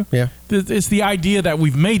sense to you? Yeah. It's the idea that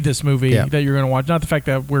we've made this movie that you're going to watch, not the fact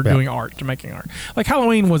that we're doing art, to making art. Like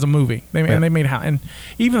Halloween was a movie. And they made, and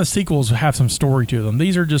even the sequels have some story to them.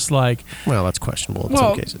 These are just like. Well, that's questionable in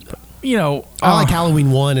some cases, but. I like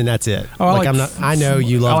Halloween 1, and that's it. I know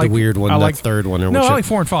you love the weird one, the third one. I like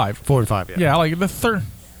 4 and 5. 4 and 5, yeah. Yeah, I like the third.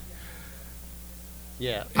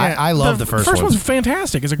 Yeah, I love the first one. The first one's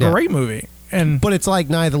fantastic. It's a great movie. But it's like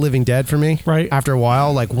Night of the Living Dead for me. Right. After a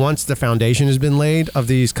while, like once the foundation has been laid of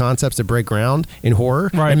these concepts that break ground in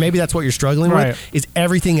horror, and maybe that's what you're struggling with, is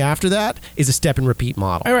everything after that is a step and repeat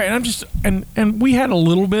model. All right, and I'm just and we had a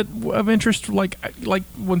little bit of interest, like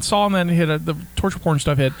when Saw and then hit the torture porn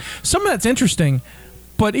stuff hit. Some of that's interesting.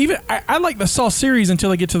 But even I like the Saw series until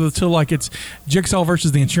they get to it's Jigsaw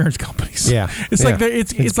versus the insurance companies. Yeah, it's like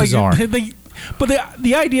it's bizarre. But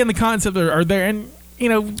the idea and the concept are there, and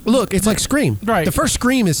Look, it's like Scream. Right. The first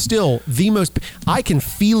Scream is still the most. I can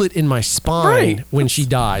feel it in my spine when she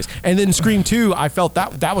dies. And then Scream 2, I felt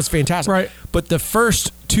that was fantastic. Right. But the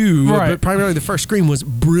first two, but primarily the first Scream, was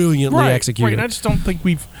brilliantly executed. Right. And I just don't think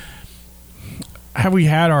we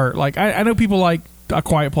had our I know people like A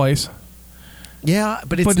Quiet Place. Yeah,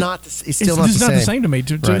 but it's not. It's still not the same. It's not the same to me.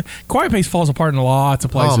 Quiet Place falls apart in lots of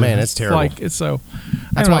places. Oh man, it's terrible. It's so.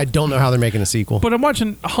 That's why I don't know how they're making a sequel. But I'm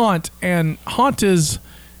watching Haunt, and Haunt is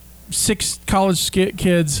 6 college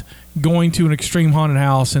kids going to an extreme haunted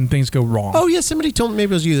house, and things go wrong. Oh yeah, somebody told me.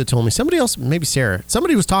 Maybe it was you that told me. Somebody else, maybe Sarah.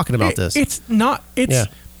 Somebody was talking about this. It's not.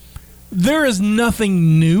 There is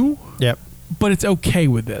nothing new. Yep. But it's okay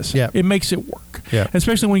with this. Yeah. It makes it work. Yeah.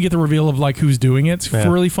 Especially when you get the reveal of who's doing it. It's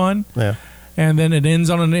really fun. Yeah. And then it ends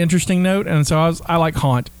on an interesting note. And so I like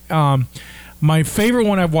Haunt. My favorite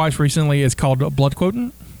one I've watched recently is called Blood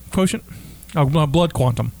Quotient. Blood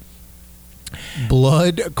Quantum.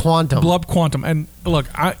 Blood Quantum. Blood Quantum. And look,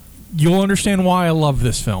 you'll understand why I love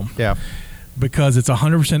this film. Yeah. Because it's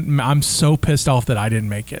 100%. I'm so pissed off that I didn't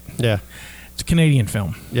make it. Yeah. It's a Canadian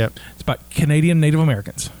film. Yep. It's about Canadian Native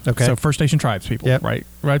Americans. Okay. So First Nation tribes people. Yep.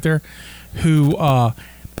 Right there, who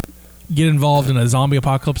get involved in a zombie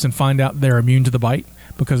apocalypse and find out they're immune to the bite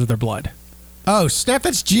because of their blood. Oh, snap!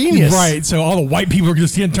 That's genius. Right. So all the white people are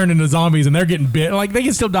just getting turned into zombies, and they're getting bit. They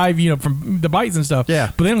can still die, from the bites and stuff.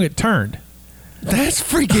 Yeah. But they don't get turned. That's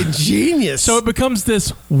freaking genius. So it becomes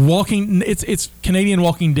this it's Canadian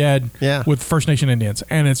Walking Dead with First Nation Indians,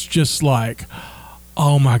 and it's just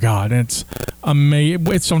oh my God, it's amazing.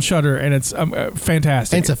 It's on Shudder, and it's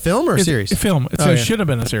fantastic. And it's a film or a series? A film. It should have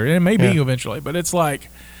been a series. It may be eventually, but it's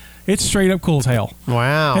it's straight up cool as hell.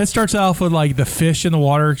 Wow. And it starts off with the fish in the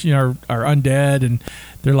water, are undead, and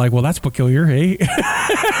they're well, that's peculiar, hey?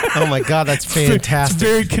 Oh my God, that's fantastic. It's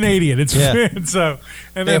very Canadian. It's so.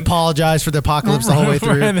 And they apologize for the apocalypse the whole way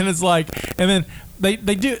through. And then it's and then they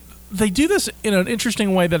do this in an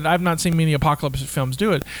interesting way that I've not seen many apocalypse films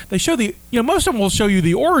do it. They show most of them will show you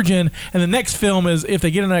the origin, and the next film is, if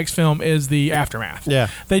they get a next film, is the aftermath. Yeah.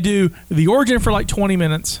 They do the origin for 20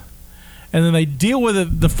 minutes, and then they deal with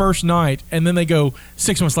it the first night, and then they go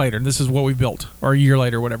 6 months later, and this is what we built, or a year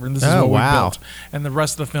later, or whatever, and this is what we built. And the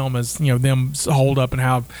rest of the film is, them hold up and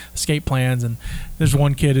have escape plans, and there's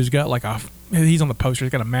one kid who's got he's on the poster,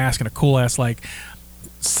 he's got a mask and a cool-ass,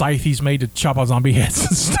 scythe he's made to chop off zombie heads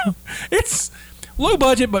and stuff. It's low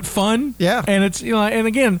budget, but fun. Yeah. And it's, and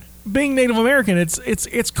again, being Native American,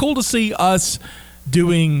 it's cool to see us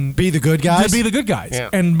be the good guys,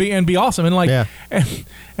 and be awesome, and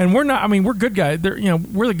and we're not. I mean, we're good guys.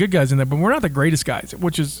 We're the good guys in there, but we're not the greatest guys.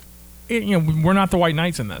 Which is, we're not the white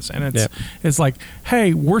knights in this, and it's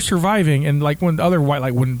hey, we're surviving, and when other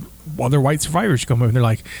white survivors come over,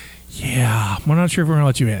 they're yeah, we're not sure if we're gonna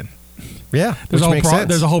let you in. Yeah, there's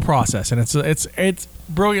a whole process, and it's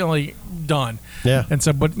brilliantly done. Yeah, and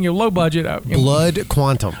so, but low budget. Blood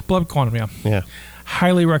Quantum. Yeah.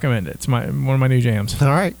 Highly recommend it. It's one of my new jams. All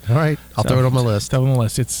right. I'll throw it on my list. Throw it on the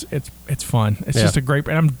list. It's fun. It's just a great.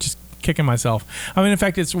 And I'm just kicking myself. I mean, in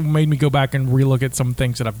fact, it's made me go back and relook at some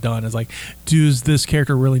things that I've done. It's does this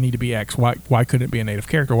character really need to be X? Why couldn't it be a native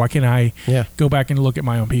character? Why can't I go back and look at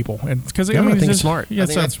my own people? And because I think it's smart. Yeah, I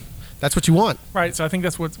think that's what you want. Right. So I think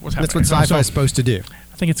that's what's happening. That's what sci-fi is supposed to do.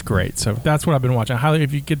 I think it's great. So that's what I've been watching. Highly,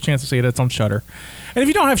 if you get a chance to see it, it's on Shudder. And if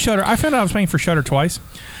you don't have Shudder, I found out I was paying for Shudder twice.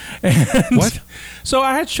 And what? So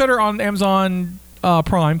I had Shudder on Amazon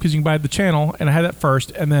Prime because you can buy the channel, and I had that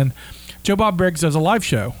first. And then Joe Bob Briggs does a live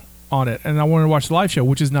show on it, and I wanted to watch the live show,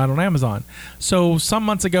 which is not on Amazon. So some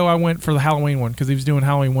months ago, I went for the Halloween one because he was doing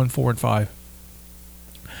Halloween 1, 4, and 5.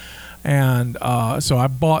 And so I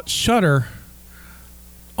bought Shudder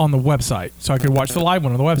on the website so I could watch the live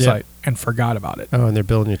one on the website and forgot about it. Oh, and they're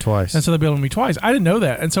billing you twice. And so they're billing me twice. I didn't know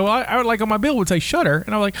that. And so I would on my bill would say Shudder,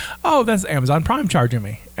 and I was oh, that's Amazon Prime charging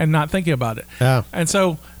me, and not thinking about it. Yeah. And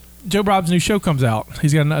so Joe Bob's new show comes out.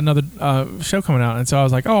 He's got another show coming out. And so I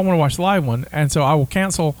was oh, I want to watch the live one. And so I will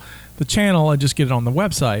cancel the channel and just get it on the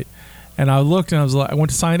website. And I looked, and I went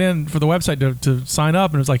to sign in for the website to sign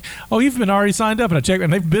up, and it was oh, you've been already signed up. And I checked,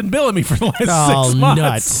 and they've been billing me for the last 6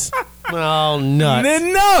 months. Nuts. Oh, nuts.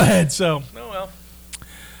 Didn't know it. So, oh well.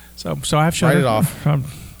 So I have Shudder. Write it off.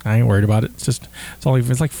 I ain't worried about it. It's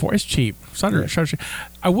 $4. It's cheap. Shudder.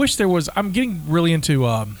 I wish there was. I'm getting really into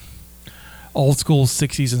old school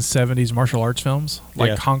 60s and 70s martial arts films,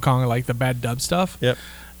 Hong Kong, the bad dub stuff. Yep.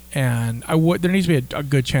 And there needs to be a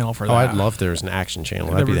good channel for that. Oh, I'd love there was an action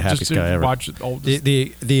channel. I'd be the happiest guy ever. Watch old,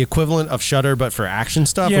 the equivalent of Shudder, but for action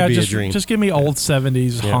stuff would be a dream. Just give me old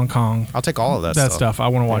 70s Hong Kong. I'll take all of that stuff. I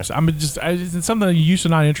want to watch. Yeah. It's something that used to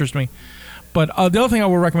not interest me, But the other thing I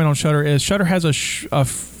will recommend on Shudder is Shudder has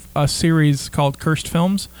a series called Cursed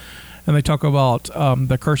Films, and they talk about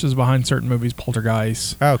the curses behind certain movies,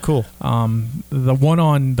 Poltergeist. Oh, cool. The one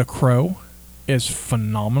on The Crow is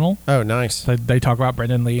phenomenal. Oh, nice. They talk about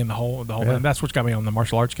Brendan Lee and the whole thing. That's what's got me on the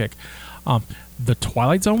martial arts kick. The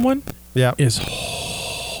Twilight Zone one is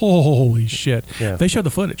holy shit. Yeah. They show the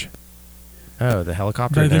footage. Oh, the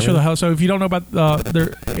helicopter. They show the house. So if you don't know about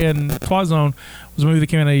in Twilight Zone was a movie that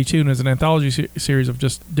came out in '82 and is an anthology series of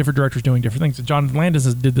just different directors doing different things. And John Landis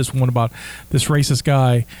did this one about this racist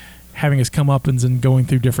guy having his comeuppance and going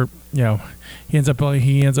through different. He ends up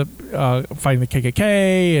fighting the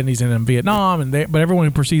KKK, and he's in Vietnam, but everyone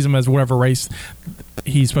who perceives him as whatever race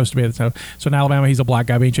he's supposed to be at the time. So in Alabama, he's a black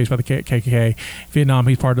guy being chased by the KKK. Vietnam,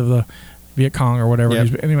 he's part of the Viet Cong or whatever.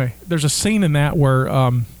 Yep. Anyway, there's a scene in that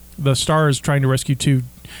where the star is trying to rescue 2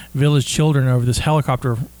 village children over this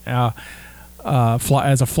helicopter helicopter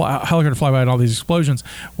fly by and all these explosions.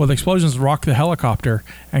 Well, the explosions rock the helicopter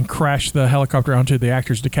and crash the helicopter onto the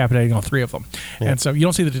actors, decapitating all 3 of them. Yeah. And so you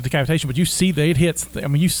don't see the decapitation, but you see it hits.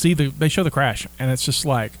 You see they show the crash, and it's just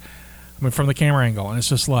like, from the camera angle, and it's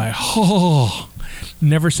just like,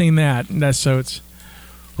 never seen that.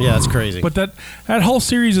 Yeah, that's crazy. But that whole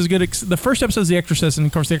series is good. The first episode is The Exorcist, and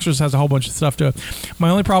of course, The Exorcist has a whole bunch of stuff to it. My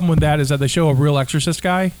only problem with that is that they show a real exorcist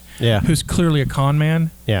guy who's clearly a con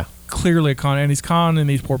man. Yeah. Clearly a con, and he's conning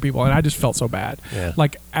these poor people, and I just felt so bad. Yeah.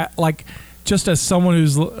 Like just as someone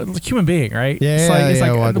who's a human being, right? Yeah, it's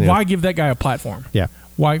like why give that guy a platform? Yeah.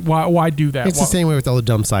 Why do that? It's the same way with all the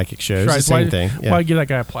dumb psychic shows. Right. It's the same thing. Yeah. Why give that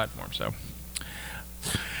guy a platform? So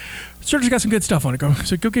Shudder's got some good stuff on it.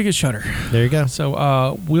 Go get his Shudder. There you go.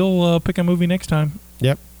 So we'll pick a movie next time.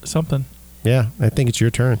 Yep. Something. Yeah, I think it's your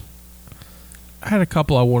turn. I had a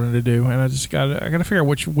couple I wanted to do, and I gotta figure out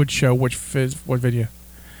which show, what video.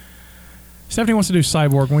 Stephanie wants to do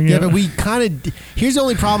Cyborg. But we kind of. Here's the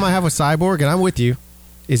only problem I have with Cyborg, and I'm with you,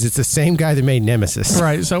 is it's the same guy that made Nemesis.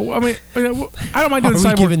 Right. So I mean, I don't mind doing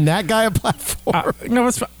Cyborg. Giving that guy a platform. No,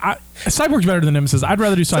 Cyborg's better than Nemesis. I'd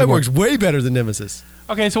rather do Cyborg. Cyborg's way better than Nemesis.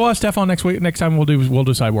 Okay, so we'll have Steph on next week. Next time we'll do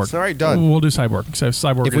Cyborg. All right, done. We'll do Cyborg. So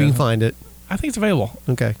Cyborg. If we can find it. I think it's available.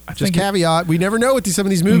 Okay. Just caveat: we never know with some of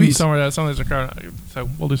these movies. Some of these are so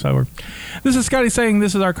we'll do Cyborg. This is Scotty saying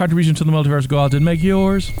this is our contribution to the multiverse. Go out and make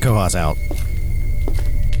yours. Kohas out.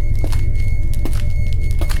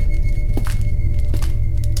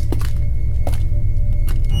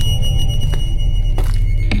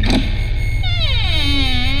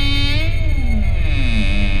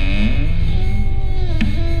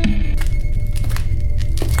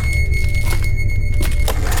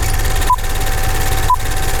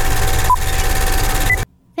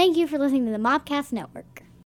 Thank you for listening to the Mobcast Network.